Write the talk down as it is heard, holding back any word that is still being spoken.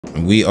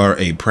We are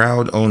a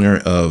proud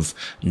owner of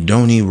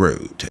Doheny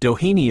Road.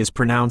 Doheny is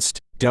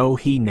pronounced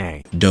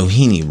Doheny.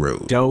 Doheny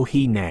Road.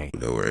 Doheny.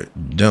 Or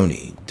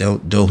Doheny.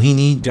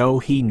 Doheny.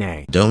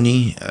 Doheny.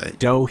 Doheny.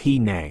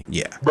 Doheny.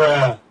 Yeah.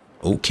 Bruh.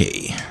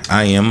 Okay.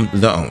 I am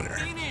the owner.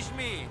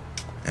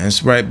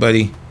 That's right,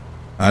 buddy.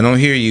 I don't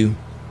hear you.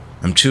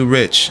 I'm too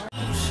rich.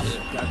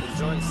 Got the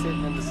joint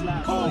sitting in the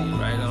slot for you.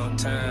 Right on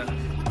time.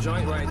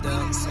 Joint right there.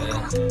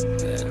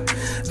 Yeah.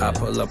 I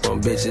pull up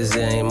on bitches,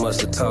 there ain't much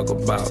to talk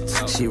about.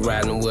 She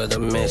riding with a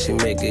man, she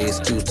make an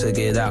excuse to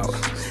get out.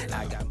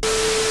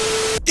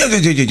 Yo.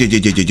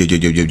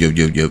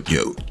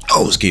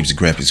 Oh, it's Games and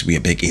Graphics. We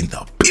are back in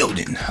the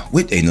building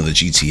with another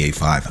GTA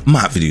 5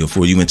 mod video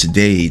for you. And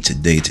today,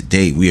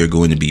 we are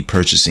going to be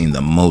purchasing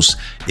the most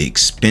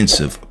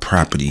expensive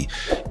property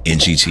in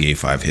GTA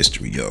 5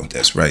 history, yo.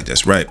 That's right.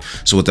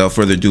 So without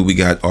further ado, we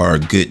got our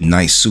good,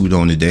 nice suit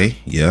on today.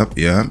 Yep.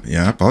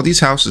 All these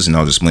houses and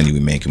all this money we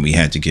making, we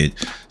had to get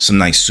some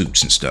nice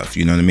suits and stuff.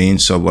 You know what I mean?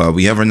 So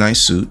we have our nice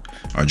suit,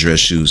 our dress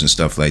shoes and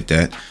stuff like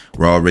that.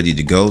 We're all ready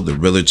to go. The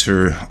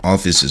realtor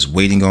office is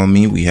waiting on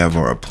me. We have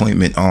our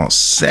appointment all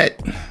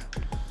set.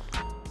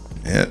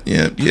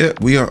 Yeah.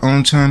 We are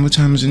on time. What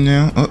time is it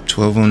now? Oh,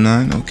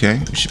 12:09. Okay.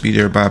 We should be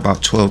there by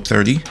about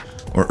 12:30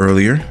 or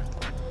earlier.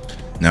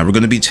 Now we're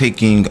going to be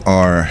taking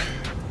our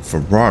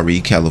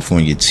Ferrari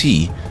California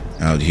T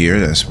out here.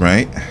 That's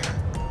right.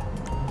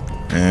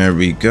 There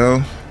we go.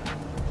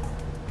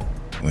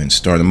 Go ahead and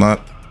start them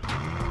up.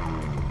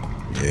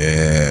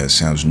 Yeah,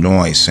 sounds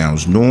nice.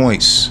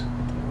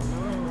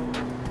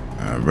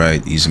 All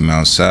right, ease them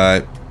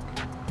outside.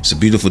 It's a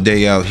beautiful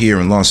day out here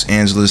in Los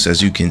Angeles,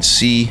 as you can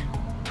see.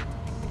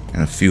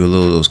 And I feel a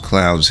little of those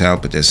clouds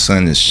out, but that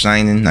sun is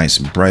shining nice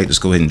and bright. Let's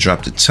go ahead and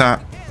drop the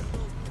top.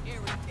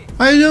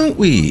 Why don't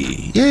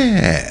we?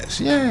 Yes.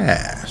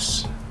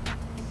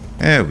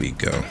 There we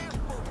go.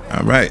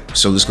 All right,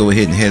 so let's go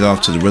ahead and head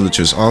off to the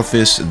realtor's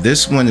office.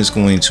 This one is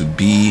going to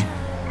be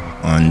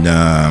on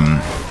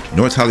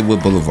North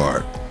Hollywood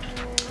Boulevard.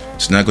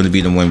 It's not going to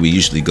be the one we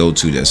usually go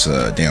to that's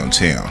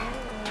downtown.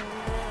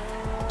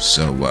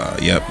 So,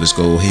 yep, let's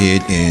go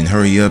ahead and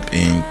hurry up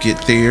and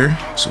get there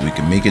so we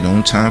can make it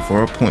on time for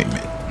our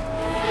appointment.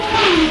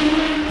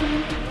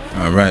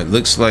 All right,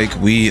 looks like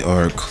we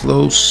are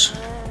close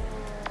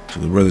to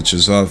the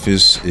realtor's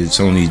office. It's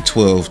only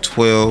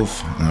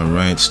 12:12. All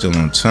right, still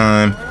on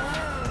time.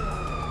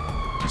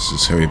 Let's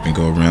just hurry up and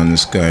go around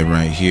this guy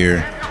right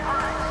here.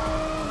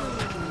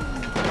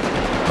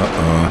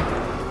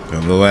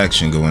 Got a little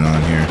action going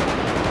on here.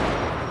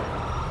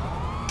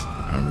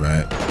 All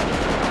right.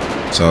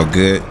 It's all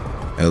good.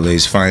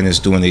 LA's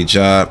finest doing their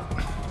job.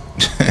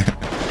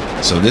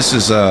 So this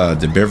is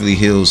the Beverly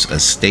Hills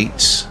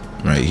Estates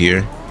right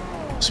here.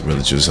 It's a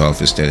realtor's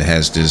office that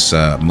has this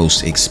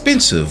most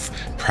expensive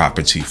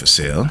property for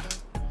sale.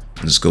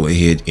 Let's go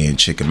ahead and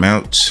check them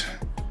out.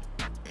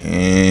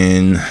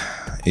 And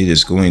it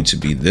is going to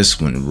be this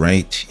one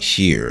right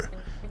here.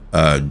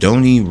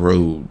 Doheny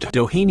Road.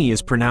 Doheny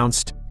is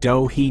pronounced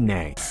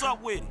Doheny.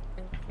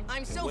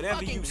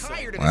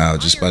 Wow,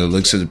 just by the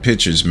looks of the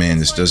pictures, man,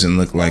 this doesn't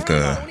look like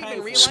a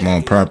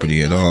small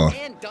property at all.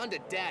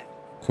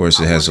 Of course,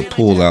 it has a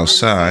pool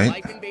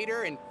outside.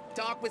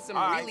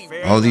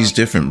 All these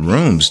different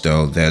rooms,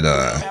 though, that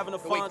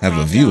have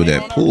a view of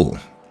that pool.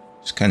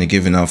 It's kind of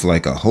giving off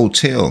like a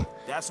hotel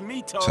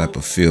type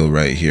of feel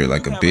right here,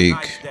 like a big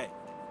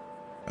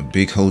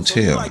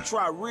hotel.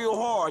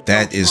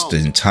 That is the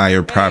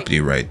entire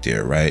property right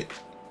there, right?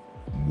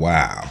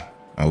 Wow.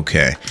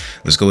 Okay,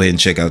 let's go ahead and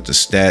check out the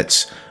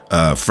stats.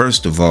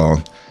 First of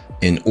all,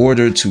 in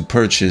order to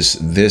purchase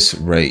this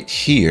right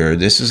here,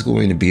 this is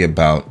going to be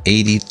about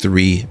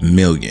 83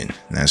 million.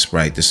 That's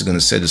right. This is going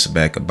to set us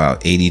back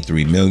about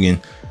 83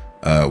 million.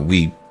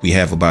 We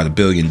have about $1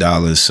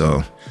 billion,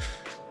 so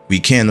we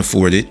can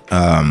afford it.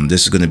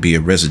 This is going to be a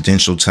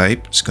residential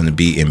type. It's going to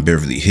be in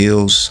Beverly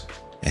Hills.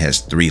 It has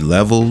 3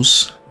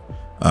 levels,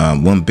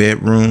 1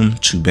 bedroom,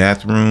 2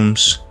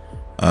 bathrooms.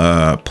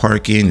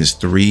 Parking is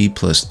 3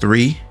 +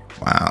 3.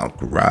 Wow.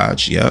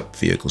 Garage, yep.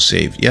 Vehicle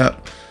safe,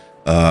 yep.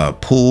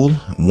 Pool,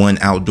 1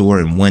 outdoor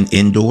and 1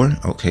 indoor.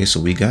 Okay, so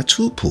we got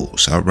 2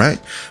 pools. All right,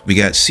 we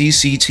got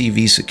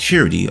CCTV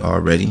security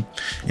already,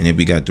 and then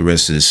we got the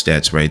rest of the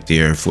stats right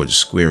there for the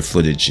square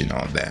footage and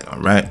all that. All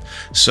right,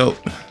 so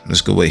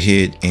let's go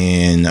ahead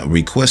and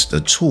request a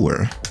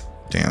tour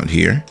down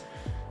here.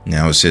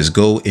 Now it says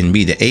go and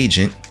meet the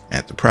agent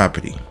at the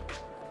property.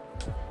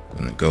 I'm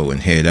gonna go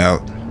and head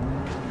out.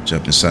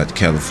 Jump inside the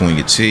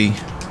California T.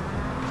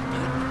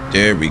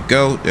 There we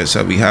go. That's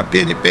how we hop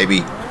in it,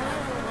 baby.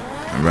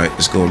 All right,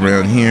 let's go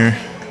around here.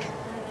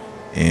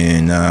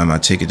 And I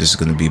take it this is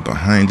going to be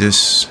behind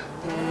us.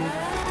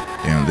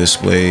 Down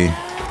this way.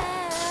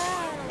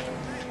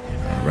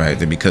 All right,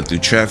 let me cut through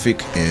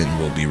traffic and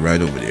we'll be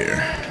right over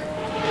there.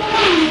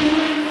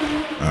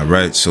 All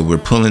right, so we're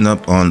pulling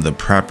up on the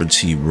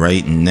property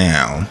right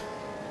now.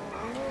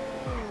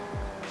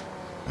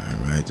 All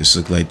right, this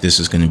looks like this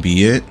is going to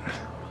be it.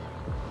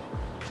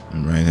 All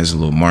right, there's a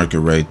little marker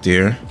right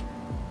there.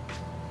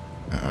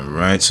 All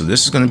right, so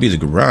this is going to be the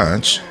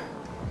garage.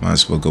 Might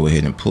as well go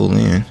ahead and pull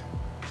in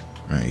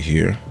right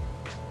here.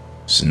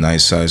 It's a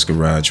nice size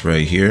garage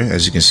right here.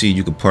 As you can see,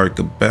 you can park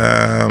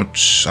about,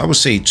 I would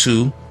say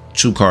two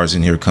cars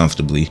in here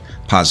comfortably,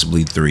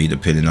 possibly 3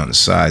 depending on the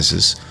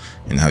sizes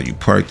and how you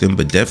park them,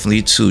 but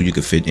definitely 2 you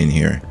could fit in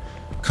here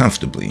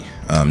comfortably.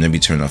 Let me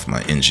turn off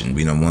my engine.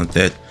 We don't want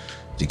that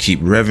to keep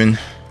revving.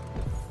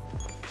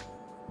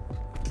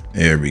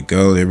 There we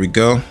go, there we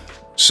go.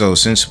 So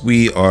since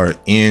we are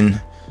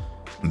in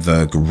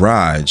the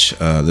garage,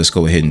 let's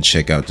go ahead and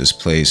check out this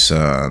place.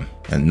 A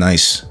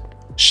nice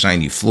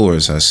shiny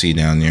floors I see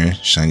down there,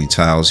 shiny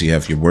tiles. You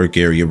have your work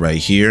area right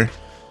here.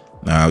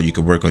 You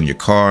can work on your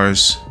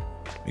cars.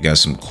 We got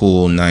some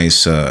cool,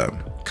 nice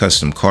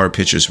custom car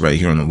pictures right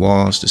here on the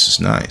walls. This is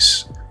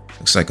nice.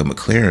 Looks like a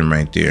McLaren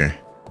right there.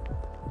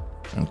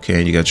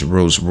 Okay, you got your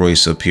Rolls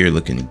Royce up here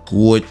looking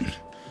good.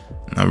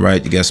 All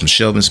right, you got some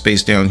shelving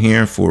space down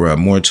here for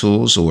more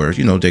tools or,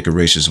 you know,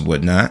 decorations and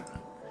whatnot.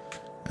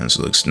 That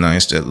looks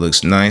nice. That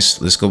looks nice.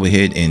 Let's go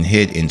ahead and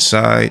head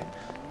inside.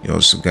 You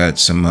also got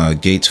some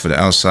gates for the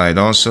outside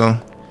also.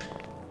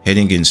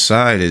 Heading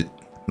inside, it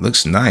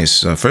looks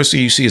nice. First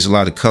thing you see is a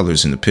lot of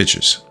colors in the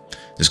pictures.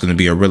 There's going to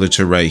be a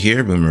realtor right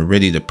here. When we're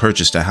ready to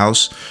purchase the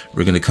house,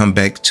 we're going to come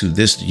back to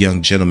this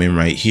young gentleman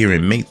right here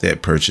and make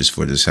that purchase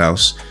for this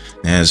house.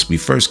 As we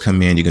first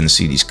come in, you're going to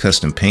see these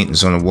custom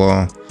paintings on the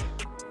wall.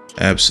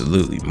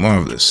 Absolutely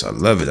marvelous. I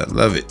love it. I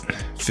love it.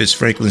 Fitz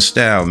Franklin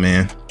style,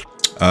 man.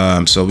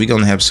 So we're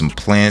going to have some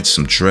plants,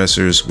 some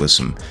dressers with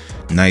some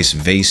nice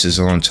vases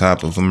on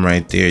top of them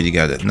right there. You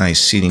got a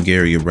nice seating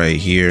area right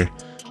here.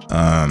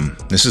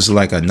 This is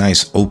like a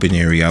nice open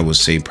area, I would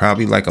say,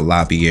 probably like a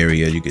lobby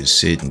area. You can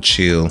sit and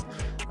chill,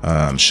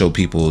 show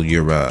people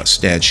your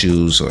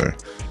statues or,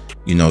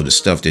 you know, the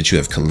stuff that you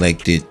have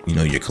collected, you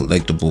know, your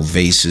collectible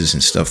vases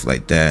and stuff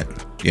like that.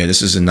 Yeah,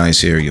 this is a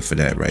nice area for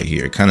that right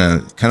here. Kind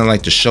of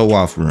like the show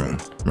off room,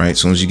 right?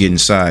 As soon as you get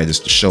inside, it's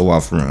the show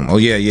off room. Oh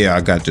yeah,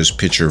 I got this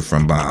picture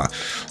from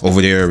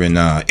over there in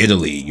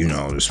Italy, you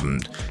know, this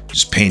one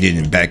just painted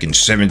back in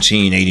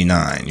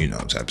 1789, you know,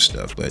 type of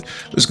stuff. But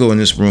let's go in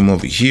this room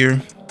over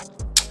here.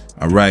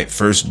 All right,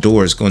 first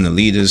door is going to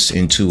lead us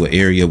into an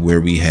area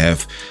where we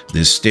have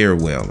this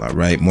stairwell. All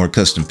right, more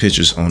custom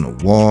pictures on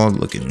the wall,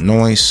 looking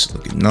nice,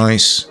 looking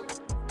nice.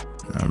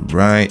 All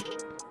right,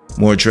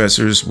 more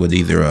dressers with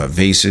either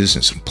vases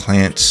and some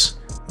plants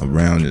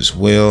around as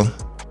well.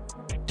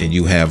 Then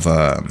you have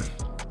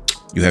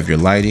your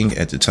lighting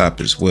at the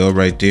top as well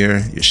right there,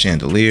 your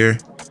chandelier.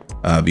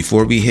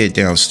 Before we head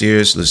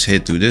downstairs, let's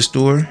head through this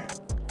door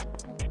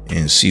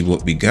and see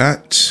what we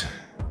got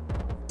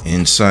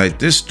inside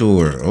this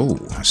door. Oh,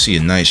 I see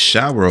a nice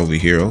shower over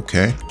here.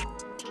 Okay.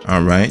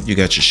 All right, you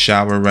got your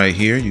shower right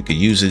here. You could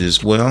use it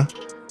as well.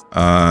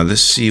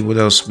 Let's see what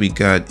else we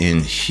got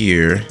in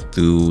here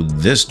through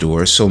this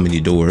door. So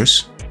many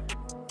doors.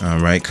 All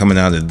right, coming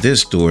out of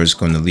this door is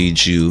going to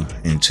lead you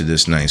into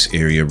this nice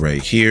area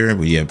right here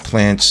where you have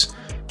plants,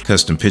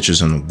 custom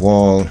pictures on the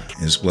wall,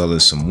 as well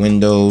as some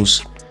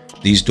windows.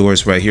 These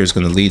doors right here is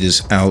going to lead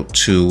us out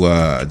to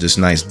this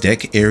nice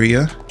deck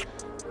area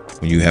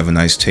where you have a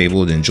nice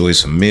table to enjoy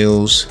some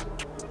meals.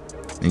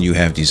 And you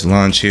have these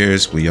lawn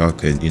chairs where y'all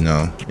could, you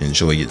know,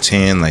 enjoy your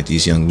tan like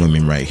these young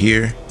women right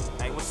here.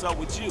 Hey, what's up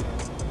with you?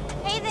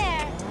 Hey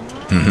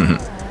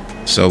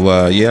there.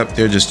 So, yep,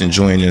 they're just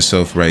enjoying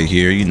themselves right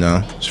here, you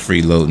know, it's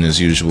freeloading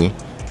as usual.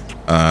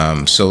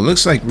 So it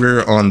looks like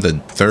we're on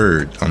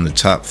the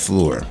top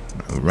floor.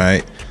 All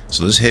right,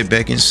 so let's head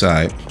back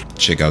inside,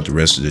 check out the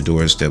rest of the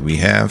doors that we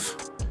have.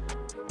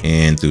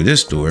 And through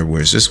this door,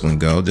 where's this one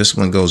go? This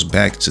one goes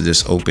back to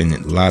this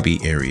open lobby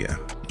area.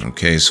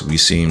 Okay, so we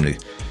seem to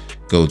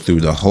go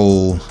through the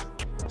whole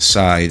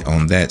side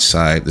on that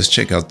side. Let's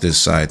check out this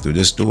side through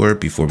this door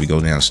before we go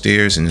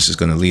downstairs. And this is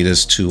going to lead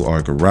us to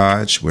our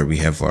garage where we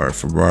have our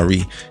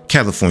Ferrari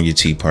California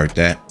T parked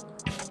at.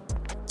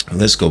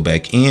 Let's go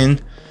back in,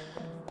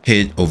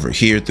 head over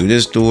here through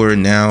this door.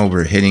 Now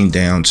we're heading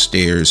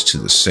downstairs to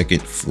the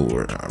second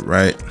floor. All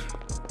right.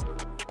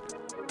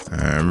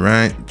 All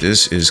right,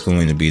 this is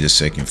going to be the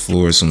second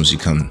floor. As soon as you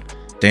come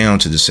down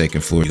to the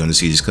second floor, you're going to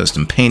see these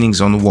custom paintings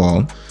on the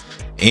wall.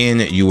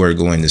 And you are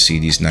going to see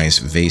these nice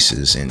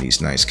vases and these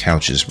nice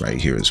couches right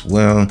here as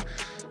well.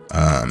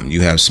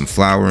 You have some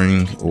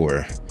flowering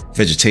or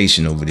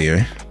vegetation over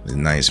there. A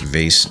nice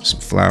vase, some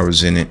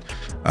flowers in it.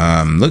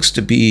 Looks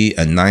to be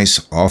a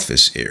nice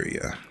office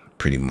area,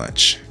 pretty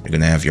much. You're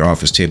going to have your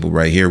office table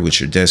right here with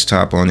your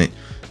desktop on it.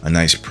 A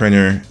nice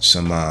printer,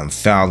 some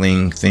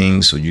filing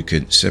things so you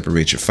could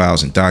separate your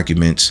files and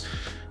documents.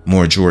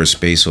 More drawer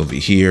space over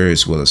here,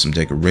 as well as some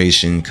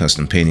decoration,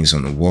 custom paintings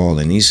on the wall.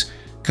 And these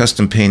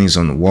custom paintings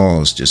on the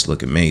walls just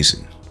look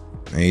amazing.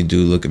 They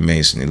do look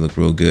amazing. They look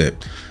real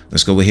good.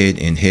 Let's go ahead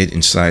and head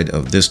inside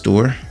of this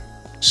door.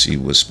 See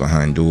what's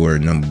behind door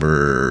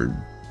number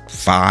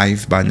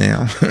 5 by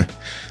now.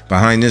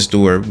 Behind this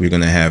door, we're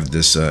going to have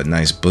this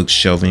nice book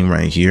shelving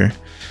right here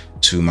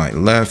to my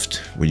left,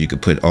 where you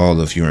could put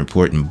all of your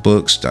important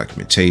books,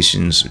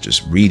 documentations, or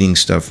just reading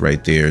stuff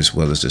right there, as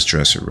well as this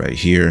dresser right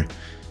here.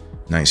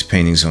 Nice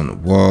paintings on the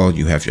wall.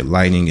 You have your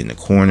lighting in the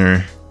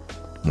corner.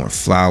 More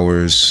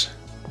flowers.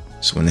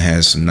 This one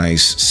has some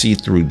nice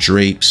see-through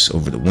drapes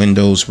over the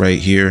windows right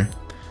here.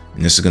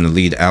 And this is going to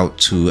lead out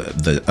to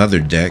the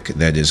other deck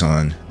that is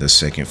on the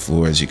second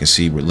floor. As you can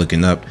see, we're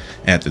looking up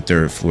at the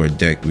third floor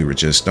deck we were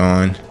just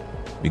on.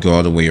 We go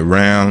all the way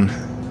around.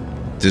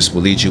 This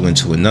will lead you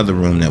into another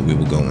room that we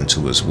will go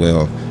into as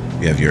well.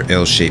 You have your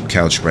L-shaped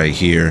couch right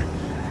here.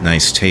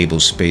 Nice table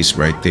space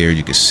right there.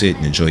 You can sit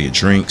and enjoy your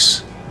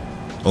drinks.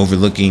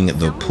 Overlooking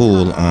the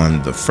pool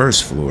on the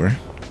first floor.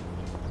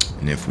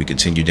 And if we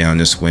continue down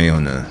this way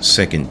on the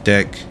second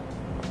deck,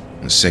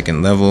 on the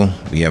second level,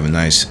 we have a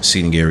nice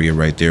seating area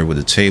right there with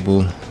a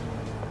table.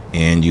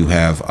 And you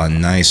have a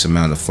nice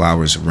amount of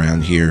flowers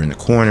around here in the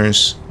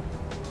corners.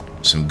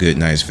 Some good,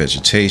 nice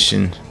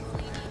vegetation.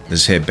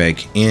 Let's head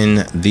back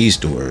in these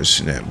doors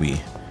that we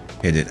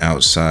headed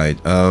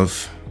outside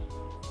of.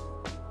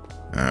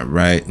 All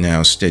right,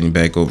 now stepping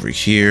back over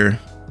here.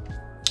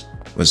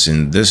 What's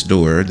in this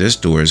door? This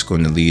door is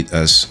going to lead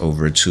us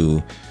over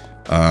to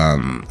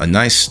a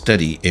nice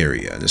study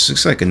area. This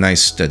looks like a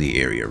nice study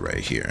area right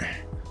here.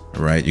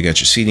 All right, you got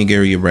your seating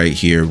area right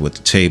here with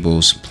the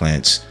tables,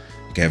 plants.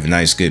 You can have a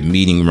nice good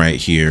meeting right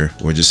here,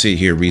 or just sit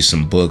here, read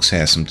some books,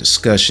 have some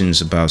discussions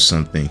about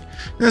something.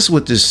 That's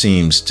what this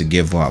seems to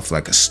give off,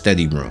 like a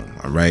study room.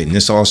 All right, and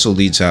this also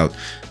leads out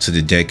to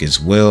the deck as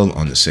well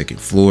on the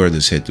second floor.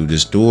 Let's head through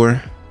this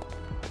door.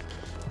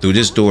 Through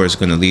this door is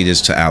going to lead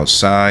us to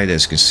outside.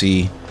 As you can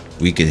see,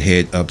 we could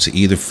head up to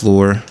either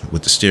floor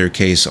with the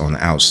staircase on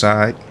the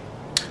outside.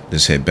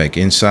 Let's head back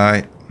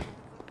inside.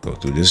 Go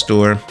through this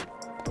door.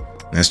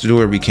 That's the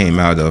door we came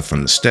out of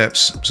from the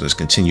steps. So let's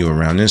continue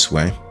around this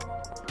way.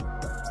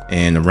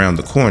 And around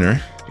the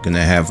corner, you're going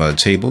to have a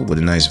table with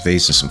a nice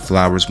vase and some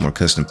flowers, more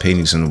custom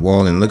paintings on the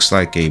wall. And it looks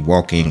like a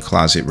walk-in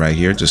closet right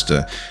here. Just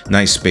a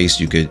nice space.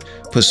 You could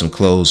put some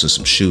clothes and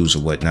some shoes or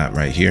whatnot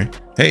right here.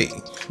 Hey,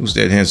 who's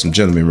that handsome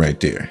gentleman right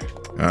there?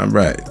 All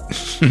right.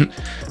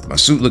 My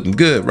suit looking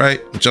good,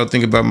 right? What y'all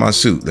think about my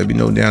suit? Let me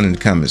know down in the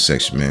comment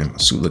section, man. My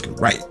suit looking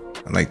right.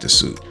 I like the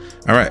suit.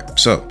 All right,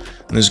 so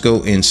let's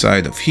go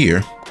inside of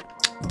here.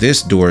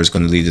 This door is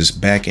going to lead us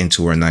back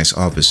into our nice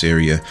office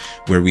area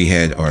where we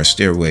had our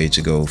stairway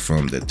to go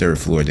from the third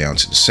floor down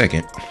to the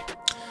second.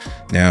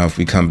 Now, if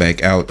we come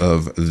back out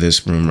of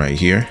this room right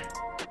here,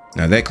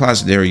 now that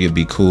closet area would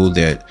be cool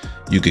that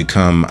you could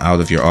come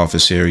out of your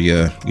office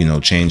area, you know,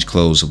 change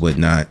clothes or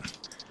whatnot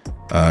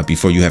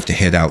before you have to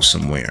head out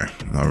somewhere.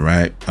 All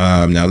right.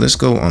 Now let's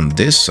go on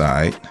this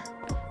side.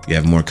 You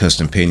have more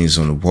custom paintings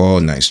on the wall,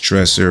 nice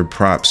dresser,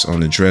 props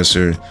on the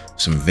dresser,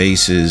 some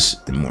vases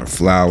and more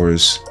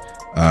flowers.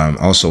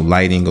 Also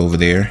lighting over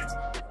there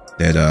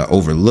that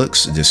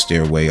overlooks this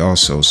stairway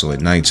also. So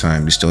at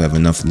nighttime, we still have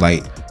enough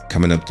light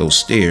coming up those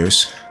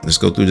stairs. Let's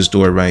go through this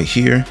door right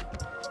here.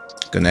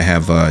 Gonna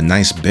have a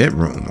nice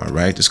bedroom. All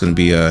right, it's gonna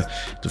be the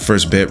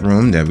first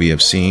bedroom that we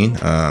have seen.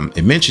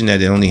 It mentioned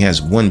that it only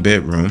has one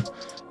bedroom.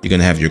 You're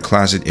gonna have your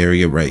closet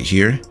area right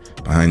here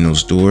behind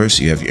those doors.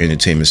 You have your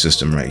entertainment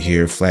system right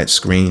here, flat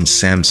screen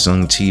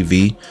Samsung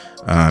TV.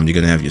 You're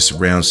gonna have your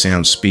surround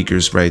sound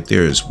speakers right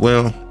there as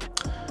well.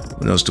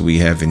 What else do we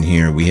have in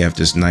here? We have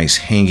this nice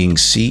hanging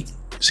seat.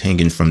 It's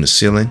hanging from the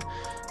ceiling.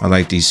 I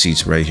like these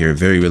seats right here,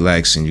 very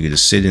relaxing. You get to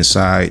sit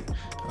inside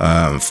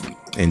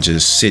and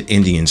just sit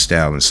Indian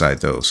style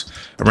inside those.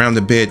 Around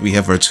the bed, we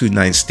have our two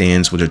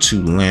nightstands with our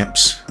two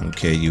lamps.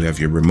 Okay, you have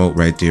your remote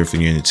right there for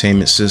your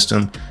entertainment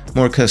system.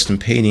 More custom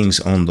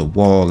paintings on the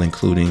wall,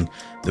 including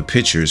the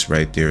pictures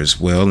right there as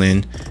well.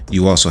 And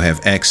you also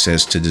have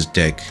access to this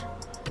deck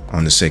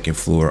on the second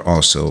floor,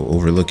 also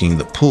overlooking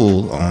the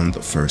pool on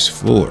the first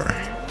floor.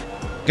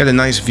 Got a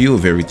nice view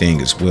of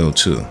everything as well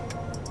too.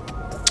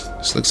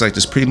 This looks like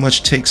this pretty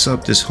much takes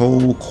up this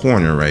whole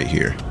corner right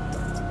here.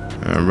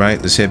 All right,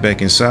 let's head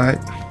back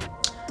inside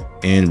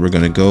and we're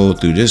gonna go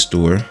through this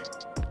door.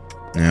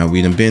 Now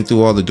we done been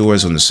through all the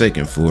doors on the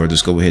second floor.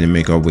 Let's go ahead and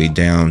make our way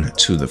down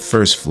to the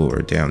first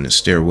floor, down the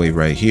stairway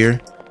right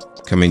here.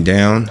 Coming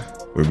down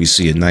where we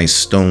see a nice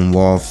stone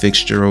wall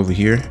fixture over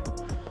here.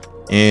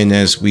 And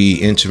as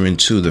we enter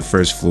into the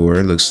first floor,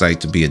 it looks like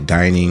to be a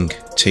dining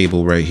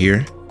table right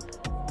here.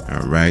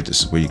 All right,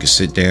 this is where you can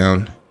sit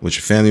down with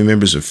your family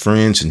members or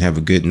friends and have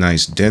a good,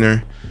 nice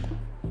dinner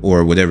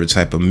or whatever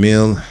type of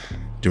meal.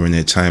 During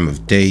that time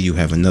of day, you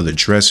have another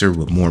dresser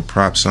with more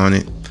props on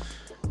it,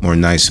 more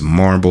nice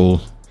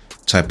marble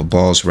type of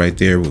balls right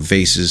there with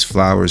vases,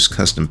 flowers,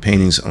 custom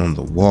paintings on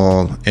the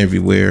wall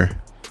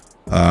everywhere.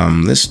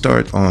 Let's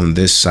start on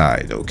this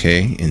side.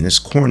 Okay, in this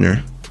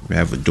corner, we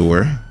have a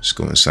door. Let's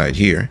go inside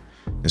here.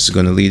 This is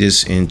going to lead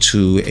us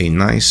into a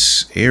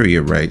nice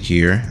area right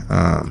here.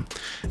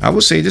 I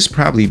would say this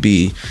probably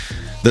be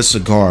the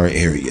cigar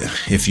area,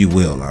 if you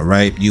will. All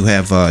right, you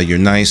have your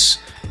nice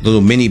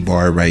little mini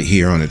bar right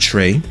here on a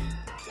tray.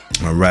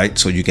 All right,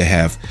 so you can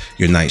have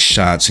your nice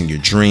shots and your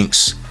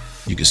drinks.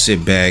 You can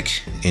sit back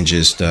and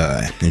just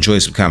enjoy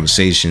some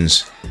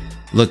conversations,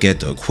 look at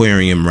the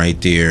aquarium right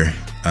there,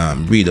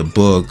 read a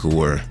book,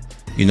 or,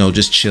 you know,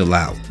 just chill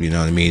out. You know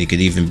what I mean? It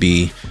could even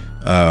be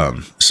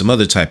some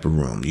other type of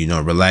room, you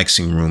know,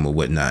 relaxing room or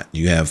whatnot.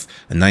 You have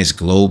a nice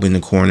globe in the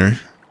corner,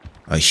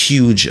 a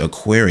huge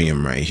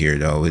aquarium right here,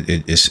 though.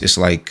 It's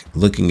like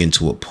looking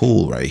into a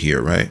pool right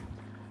here, right?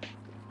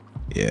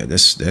 Yeah,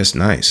 that's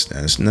nice.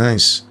 That's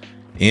nice.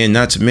 And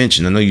not to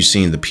mention, I know you've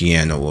seen the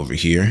piano over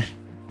here.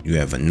 You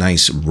have a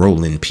nice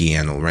Roland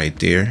piano right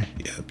there.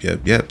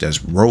 Yep.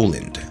 That's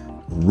Roland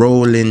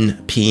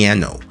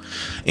piano.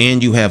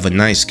 And you have a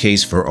nice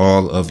case for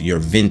all of your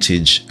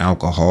vintage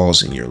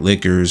alcohols and your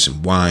liquors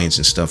and wines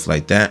and stuff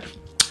like that.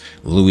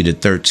 Louis the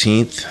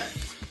 13th,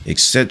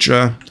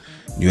 etc.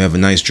 You have a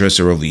nice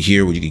dresser over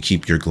here where you can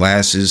keep your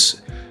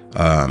glasses.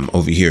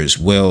 Over here as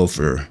well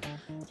for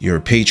your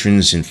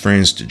patrons and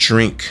friends to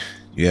drink.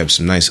 You have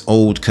some nice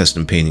old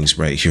custom paintings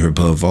right here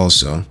above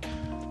also.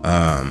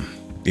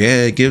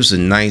 Yeah, it gives a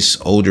nice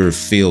older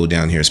feel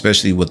down here,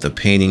 especially with the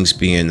paintings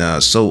being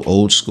so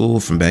old school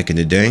from back in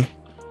the day.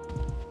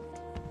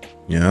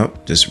 You know,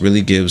 this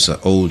really gives an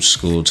old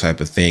school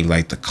type of thing,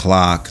 like the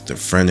clock, the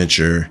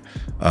furniture,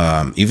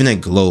 even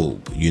that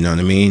globe, you know what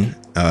I mean?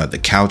 The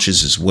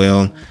couches as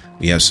well.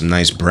 We have some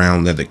nice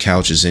brown leather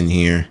couches in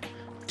here.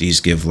 These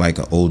give like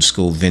an old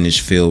school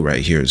vintage feel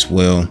right here as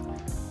well.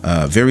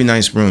 Very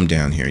nice room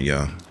down here,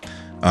 y'all.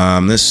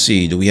 Let's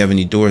see, do we have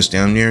any doors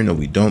down there? No,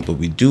 we don't, but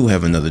we do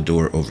have another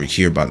door over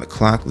here by the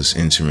clock. Let's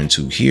enter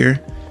into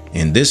here.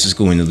 And this is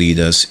going to lead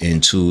us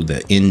into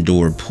the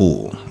indoor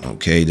pool.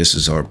 Okay, this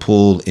is our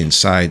pool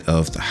inside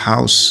of the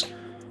house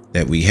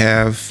that we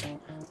have.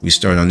 We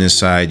start on this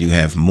side. You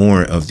have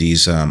more of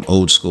these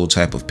old school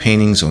type of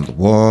paintings on the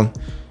wall.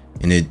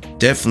 And it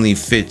definitely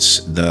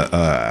fits the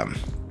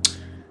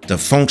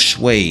feng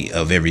shui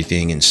of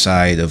everything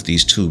inside of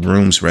these two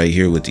rooms right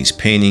here with these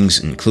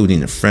paintings, including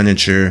the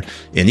furniture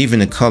and even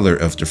the color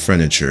of the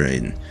furniture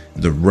and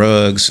the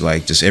rugs.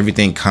 Like, just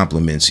everything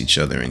complements each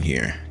other in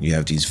here. You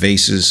have these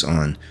vases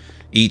on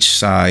each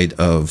side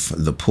of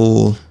the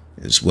pool,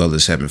 as well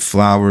as having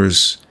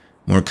flowers,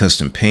 more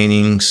custom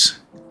paintings,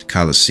 the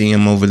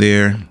Colosseum over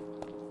there.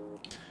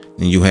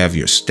 Then you have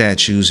your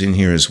statues in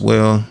here as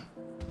well.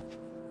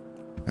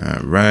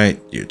 All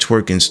right, your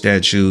twerking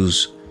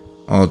statues,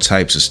 all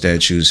types of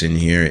statues in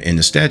here. And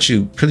the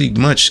statue pretty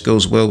much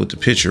goes well with the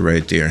picture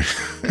right there.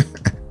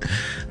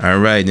 All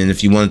right, and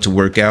if you wanted to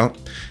work out,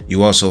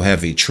 you also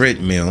have a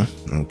treadmill.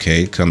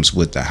 Okay, comes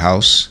with the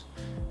house.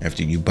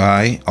 After you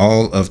buy,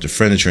 all of the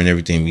furniture and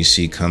everything we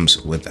see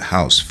comes with the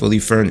house, fully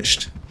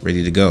furnished,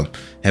 ready to go.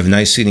 Have a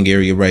nice seating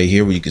area right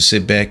here where you can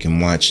sit back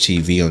and watch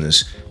TV on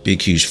this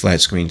big, huge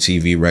flat screen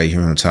TV right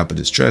here on top of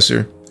this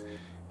dresser.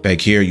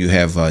 Back here, you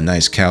have a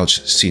nice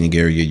couch seating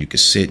area. You can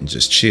sit and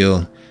just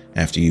chill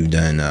after you've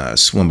done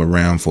swim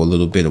around for a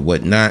little bit or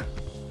whatnot.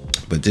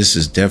 But this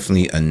is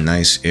definitely a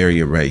nice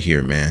area right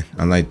here, man.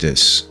 I like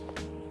this.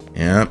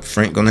 Yep,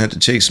 Frank gonna have to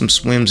take some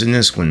swims in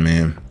this one,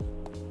 man.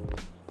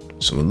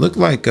 So it looked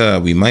like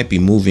we might be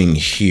moving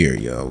here,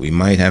 yo. We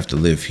might have to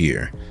live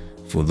here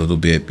for a little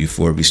bit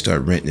before we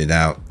start renting it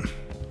out.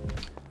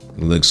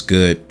 It looks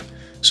good.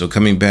 So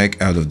coming back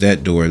out of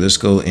that door, let's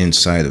go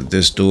inside of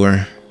this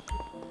door.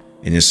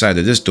 And inside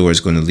of this door is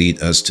going to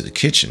lead us to the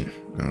kitchen.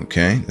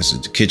 Okay, this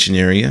is the kitchen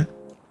area.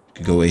 You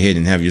can go ahead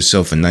and have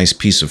yourself a nice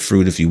piece of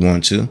fruit if you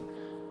want to.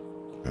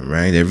 All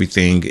right,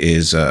 everything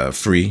is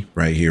free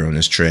right here on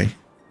this tray,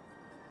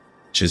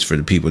 just for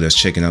the people that's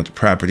checking out the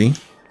property.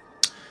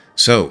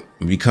 So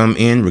when we come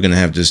in, we're going to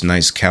have this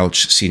nice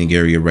couch seating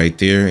area right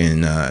there.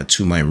 And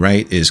to my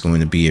right is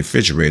going to be a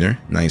refrigerator.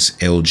 Nice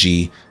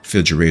LG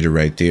refrigerator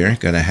right there.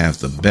 Got to have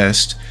the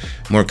best.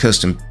 More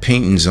custom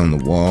paintings on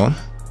the wall.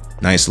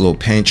 Nice little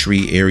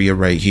pantry area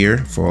right here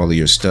for all of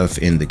your stuff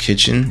in the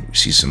kitchen. You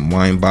see some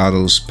wine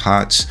bottles,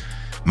 pots,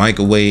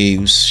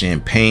 microwaves,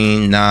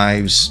 champagne,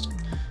 knives,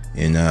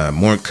 and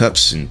more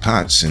cups and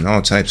pots and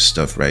all types of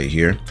stuff right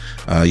here.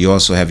 You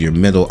also have your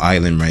middle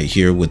island right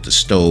here with the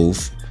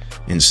stove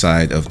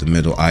inside of the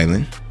middle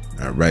island.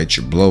 All right,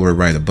 your blower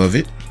right above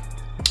it.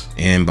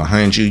 And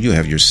behind you, you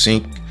have your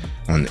sink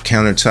on the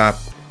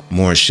countertop.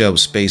 More shelf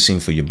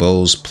spacing for your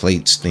bowls,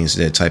 plates, things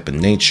of that type of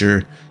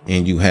nature.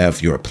 And you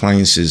have your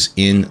appliances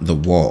in the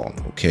wall.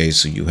 Okay,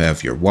 so you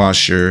have your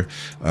washer,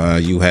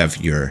 you have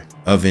your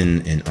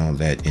oven and all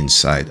that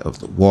inside of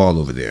the wall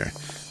over there.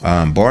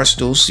 Bar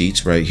stool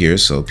seats right here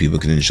so people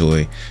can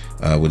enjoy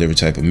whatever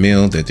type of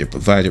meal that they're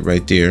provided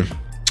right there.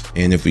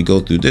 And if we go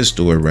through this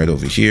door right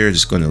over here,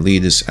 it's going to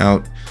lead us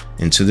out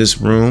into this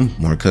room.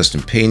 More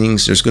custom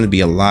paintings. There's going to be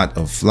a lot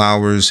of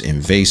flowers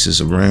and vases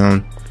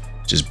around.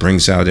 Just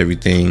brings out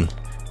everything.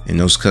 And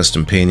those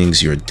custom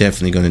paintings you're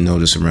definitely going to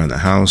notice around the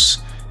house.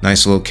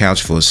 Nice little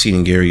couch for a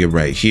seating area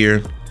right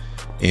here.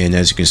 And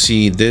as you can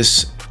see,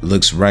 this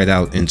looks right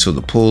out into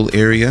the pool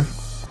area.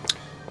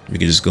 We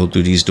can just go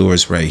through these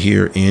doors right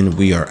here and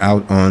we are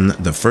out on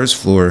the first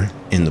floor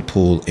in the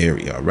pool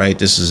area. All right,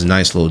 this is a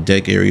nice little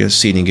deck area,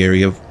 seating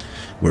area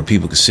where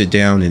people can sit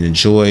down and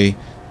enjoy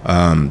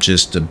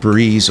just the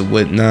breeze or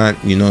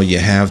whatnot. You know, you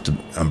have the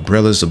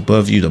umbrellas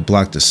above you to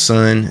block the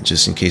sun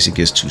just in case it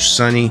gets too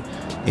sunny.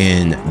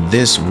 And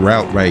this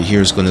route right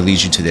here is going to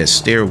lead you to that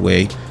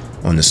stairway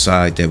on the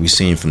side that we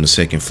seen from the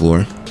second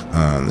floor.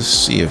 Let's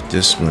see if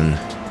this one.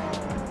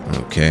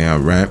 Okay, all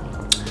right.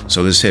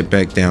 So let's head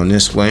back down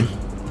this way.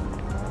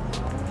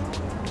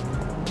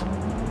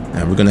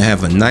 Now we're gonna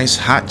have a nice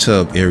hot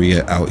tub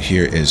area out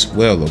here as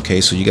well.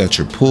 Okay, so you got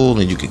your pool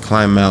and you can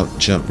climb out,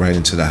 jump right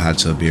into the hot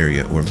tub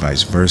area, or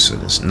vice versa.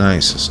 That's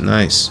nice. It's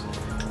nice.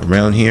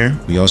 Around here,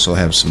 we also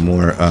have some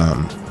more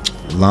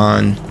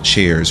lawn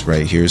chairs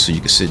right here, so you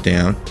can sit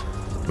down,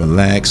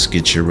 relax,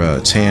 get your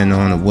tan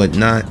on or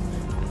whatnot.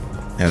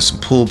 Have some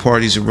pool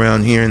parties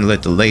around here and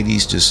let the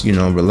ladies just, you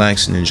know,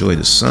 relax and enjoy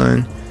the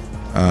sun.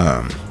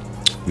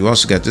 You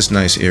also got this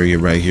nice area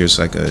right here. It's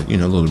like a, you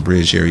know, little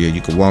bridge area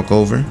you can walk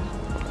over.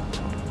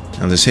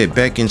 Now let's head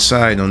back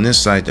inside on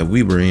this side that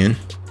we were in.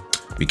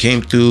 We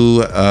came through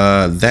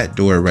that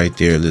door right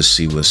there. Let's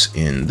see what's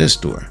in this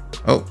door.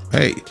 Oh,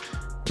 hey,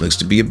 looks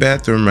to be a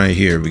bathroom right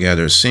here. We got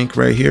our sink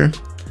right here,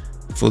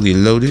 fully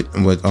loaded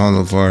with all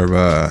of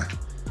our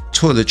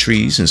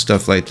toiletries and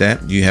stuff like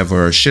that. You have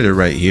our shitter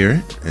right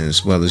here,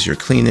 as well as your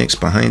Kleenex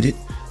behind it,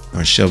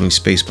 our shelving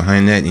space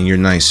behind that, and your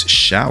nice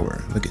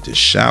shower. Look at this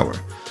shower,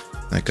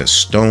 like a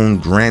stone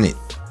granite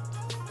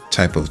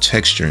type of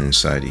texture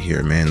inside of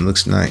here, man. It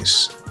looks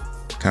nice.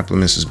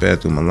 Compliments this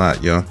bathroom a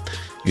lot, y'all.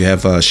 You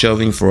have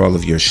shelving for all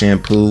of your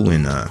shampoo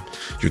and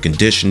your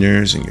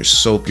conditioners and your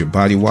soap, your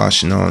body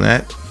wash and all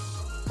that.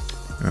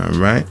 All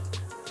right,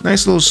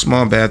 nice little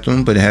small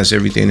bathroom, but it has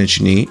everything that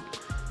you need.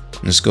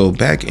 Let's go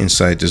back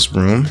inside this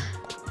room,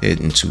 head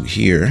into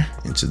here,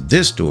 into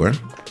this door.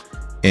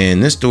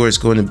 And this door is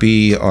going to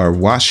be our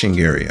washing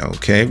area.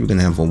 Okay, we're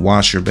gonna have a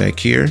washer back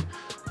here.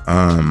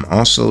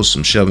 Also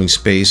some shelving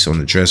space on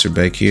the dresser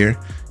back here.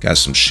 Got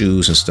some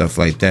shoes and stuff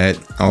like that.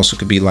 Also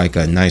could be like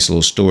a nice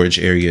little storage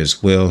area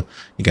as well.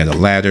 You got a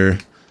ladder,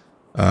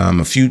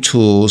 a few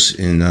tools,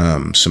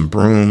 and some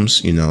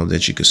brooms, you know,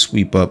 that you could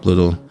sweep up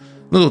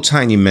little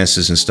tiny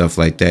messes and stuff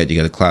like that. You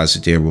got a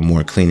closet there with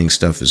more cleaning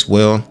stuff as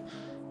well.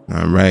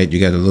 All right, you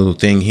got a little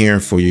thing here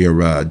for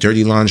your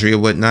dirty laundry or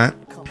whatnot.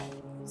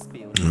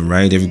 All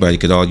right, everybody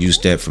could all use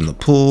that from the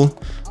pool.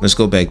 Let's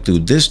go back through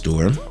this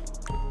door.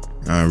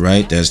 All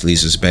right, that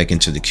leads us back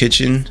into the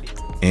kitchen,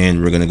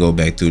 and we're gonna go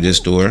back through this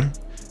door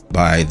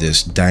by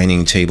this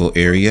dining table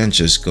area and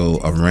just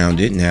go around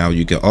it. Now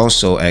you can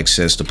also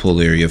access the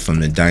pool area from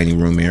the dining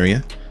room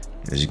area,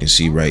 as you can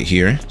see right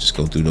here. Just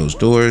go through those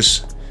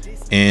doors,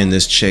 and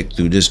let's check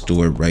through this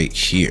door right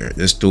here.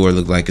 This door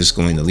looks like it's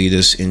going to lead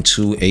us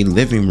into a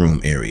living room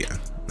area.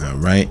 All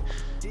right,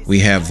 we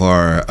have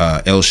our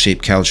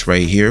L-shaped couch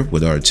right here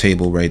with our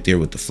table right there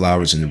with the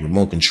flowers and the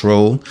remote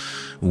control,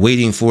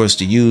 waiting for us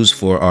to use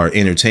for our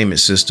entertainment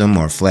system,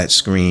 our flat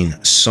screen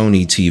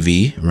Sony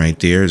TV right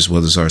there, as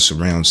well as our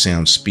surround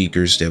sound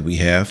speakers that we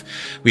have.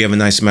 We have a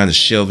nice amount of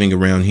shelving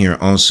around here.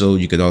 Also,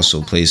 you could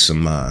also place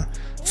some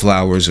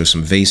flowers or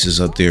some vases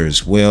up there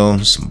as well,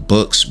 some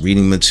books,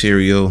 reading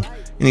material,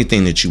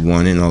 anything that you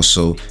want. And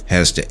also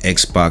has the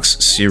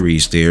Xbox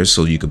series there,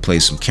 so you could play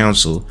some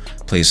console,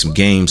 play some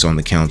games on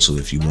the console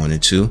if you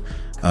wanted to.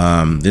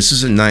 This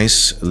is a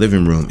nice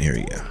living room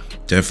area.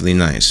 Definitely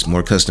nice.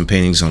 More custom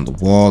paintings on the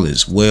wall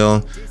as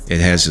well. It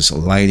has this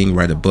lighting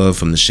right above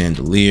from the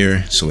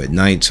chandelier, so at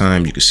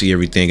nighttime you can see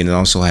everything. And it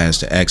also has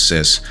the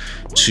access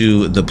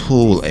to the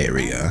pool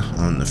area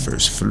on the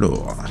first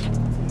floor.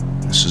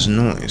 This is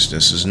nice.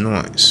 This is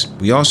nice.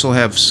 We also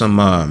have some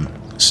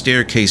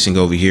staircasing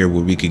over here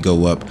where we could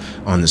go up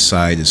on the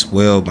side as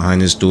well.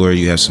 Behind this door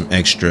you have some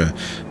extra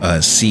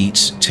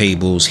seats,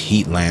 tables,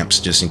 heat lamps,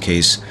 just in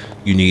case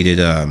you needed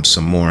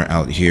some more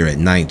out here at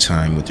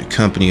nighttime with your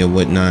company or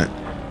whatnot.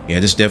 Yeah,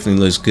 this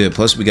definitely looks good.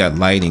 Plus we got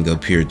lighting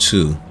up here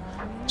too,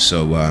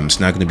 so it's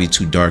not going to be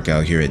too dark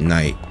out here at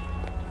night.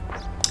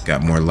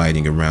 Got more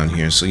lighting around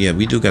here, so yeah,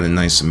 we do got a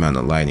nice amount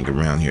of lighting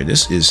around here.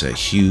 This is a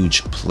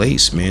huge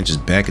place, man.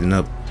 Just backing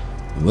up,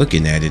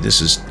 looking at it, this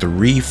is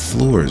 3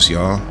 floors,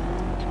 y'all.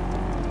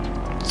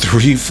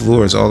 3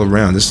 floors all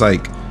around. It's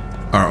like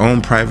our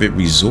own private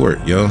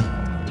resort, yo.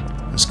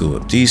 Let's go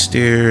up these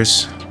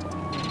stairs,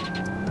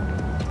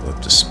 go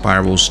up the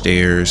spiral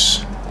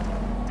stairs.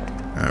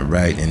 All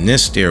right, and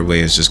this stairway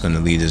is just going to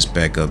lead us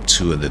back up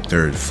to the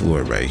 3rd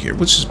floor right here,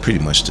 which is pretty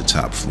much the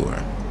top floor.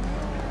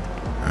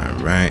 All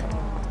right,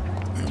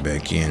 and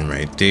back in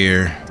right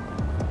there,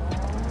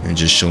 and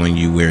just showing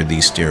you where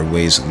these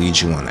stairways lead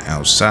you on the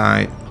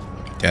outside.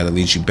 That'll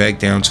lead you back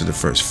down to the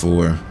 1st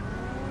floor.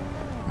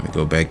 Let me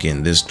go back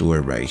in this door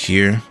right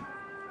here.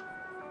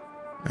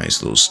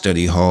 Nice little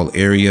study hall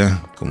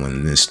area. Go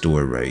in this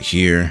door right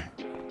here.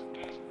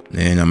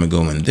 Then I'm gonna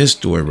go in this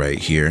door right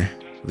here.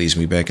 Leads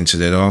me back into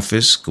that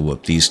office. Go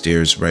up these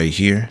stairs right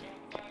here.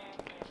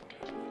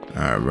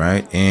 All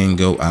right, and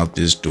go out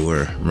this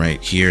door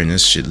right here, and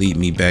this should lead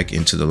me back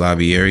into the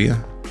lobby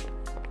area.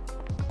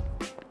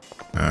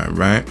 All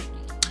right,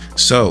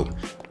 so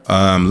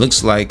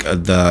looks like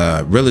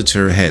the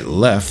realtor had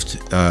left,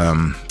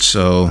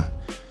 so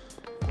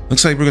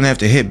looks like we're gonna have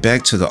to head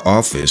back to the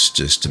office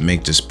just to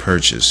make this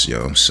purchase,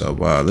 yo. So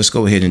let's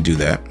go ahead and do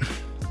that.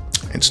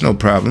 It's no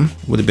problem.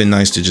 Would have been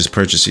nice to just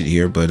purchase it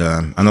here, but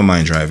I don't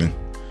mind driving.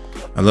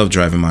 I love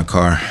driving my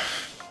car.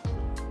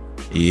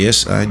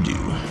 Yes, I do.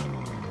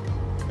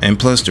 And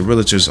plus, the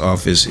realtor's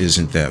office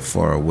isn't that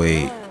far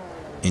away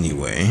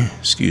anyway.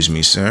 Excuse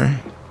me, sir.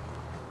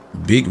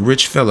 Big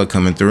rich fella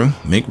coming through.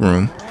 Make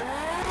room.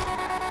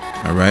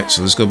 All right,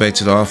 so let's go back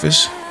to the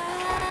office.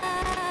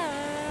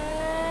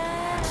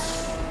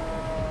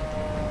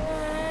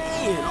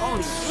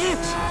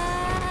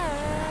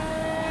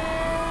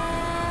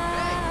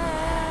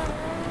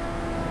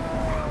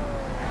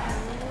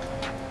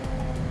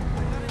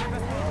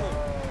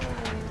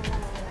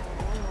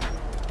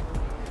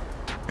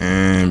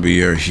 And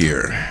we are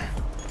here.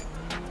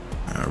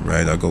 All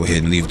right, I'll go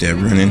ahead and leave that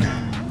running.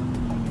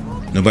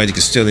 Nobody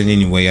can steal it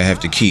anyway. I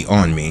have the key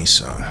on me,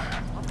 so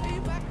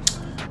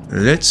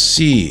let's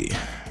see.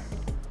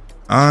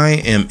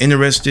 I am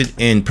interested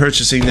in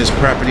purchasing this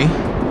property.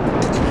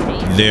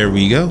 There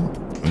we go.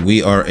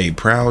 We are a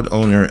proud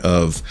owner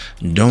of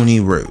Donny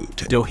Road.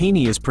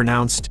 Doheny is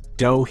pronounced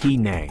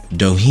Doheny.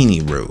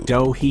 Doheny Road.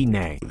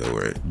 Doheny.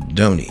 Or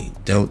Donny.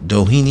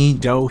 Doheny.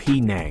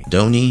 Doheny.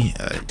 Donny.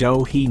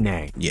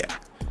 Doheny. Yeah.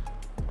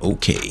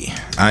 Okay.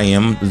 I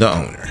am the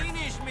owner.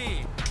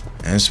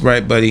 That's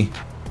right, buddy.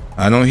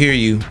 I don't hear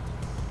you.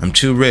 I'm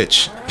too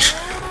rich.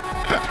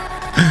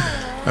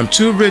 I'm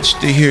too rich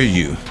to hear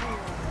you.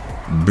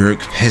 Burke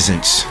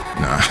peasants.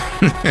 Nah.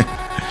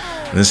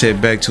 Let's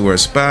head back to our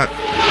spot.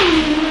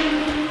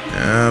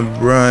 All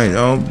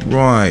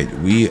right.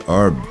 We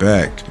are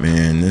back,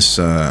 man. This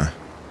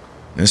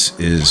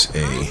is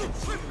a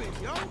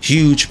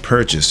huge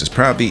purchase. This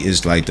probably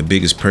is like the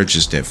biggest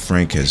purchase that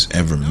Frank has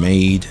ever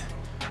made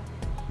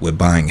with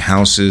buying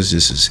houses.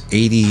 This is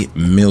 $80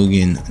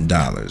 million,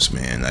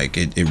 man. Like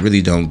it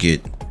really don't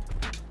get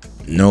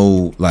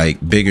no like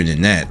bigger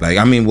than that. Like,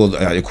 I mean, well,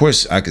 of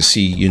course I could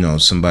see, you know,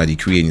 somebody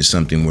creating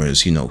something where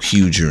it's, you know,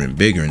 huger and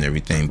bigger and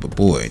everything, but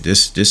boy,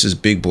 this is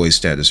big boy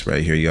status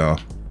right here, y'all.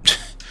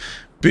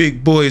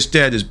 Big boy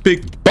status,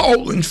 big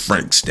ballin'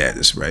 Frank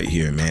status right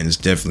here, man. This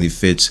definitely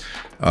fits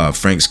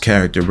Frank's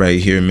character right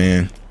here,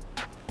 man.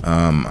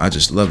 I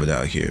just love it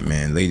out here,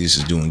 man. Ladies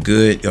is doing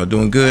good. Y'all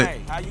doing good?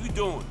 Hey, how you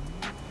doing?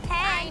 Hey,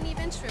 I ain't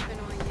even tripping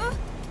on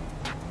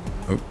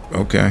you.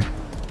 Oh, okay.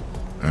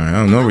 All right, I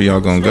don't know where y'all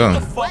gonna go.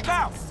 Fuck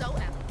out. So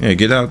Yeah,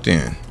 get out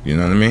then. You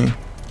know what I mean?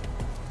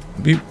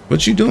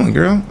 What you doing,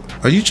 girl?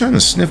 Are you trying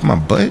to sniff my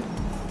butt?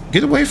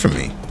 Get away from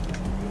me.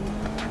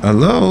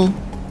 Hello?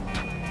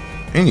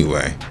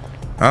 Anyway,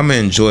 I'm gonna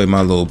enjoy my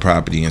little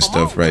property and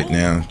stuff right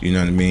now. You know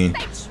what I mean?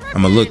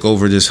 I'm gonna look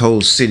over this whole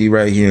city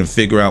right here and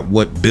figure out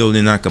what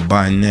building I could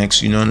buy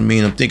next. You know what I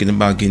mean? I'm thinking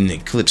about getting the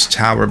Eclipse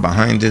Tower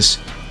behind this.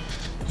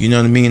 You know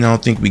what I mean? I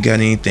don't think we got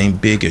anything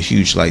big or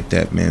huge like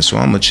that, man. So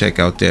I'm gonna check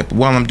out that. But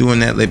while I'm doing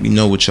that, let me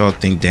know what y'all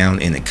think down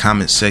in the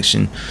comment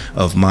section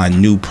of my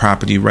new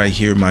property right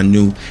here, my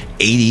new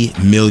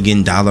 $80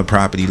 million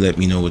property. Let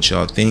me know what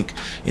y'all think.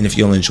 And if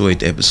y'all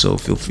enjoyed the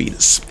episode, feel free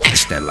to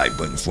smash that like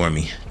button for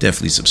me.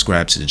 Definitely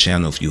subscribe to the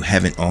channel if you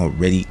haven't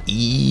already,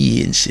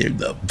 and share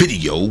the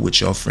video with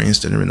y'all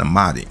friends that are in the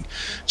modding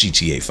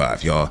GTA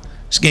 5, y'all.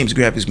 This game's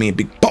graphics, me and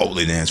big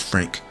ballin' ass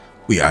Frank.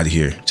 We out of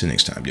here. Till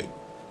next time, yo.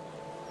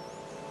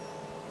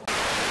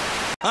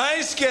 I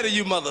ain't scared of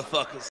you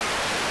motherfuckers.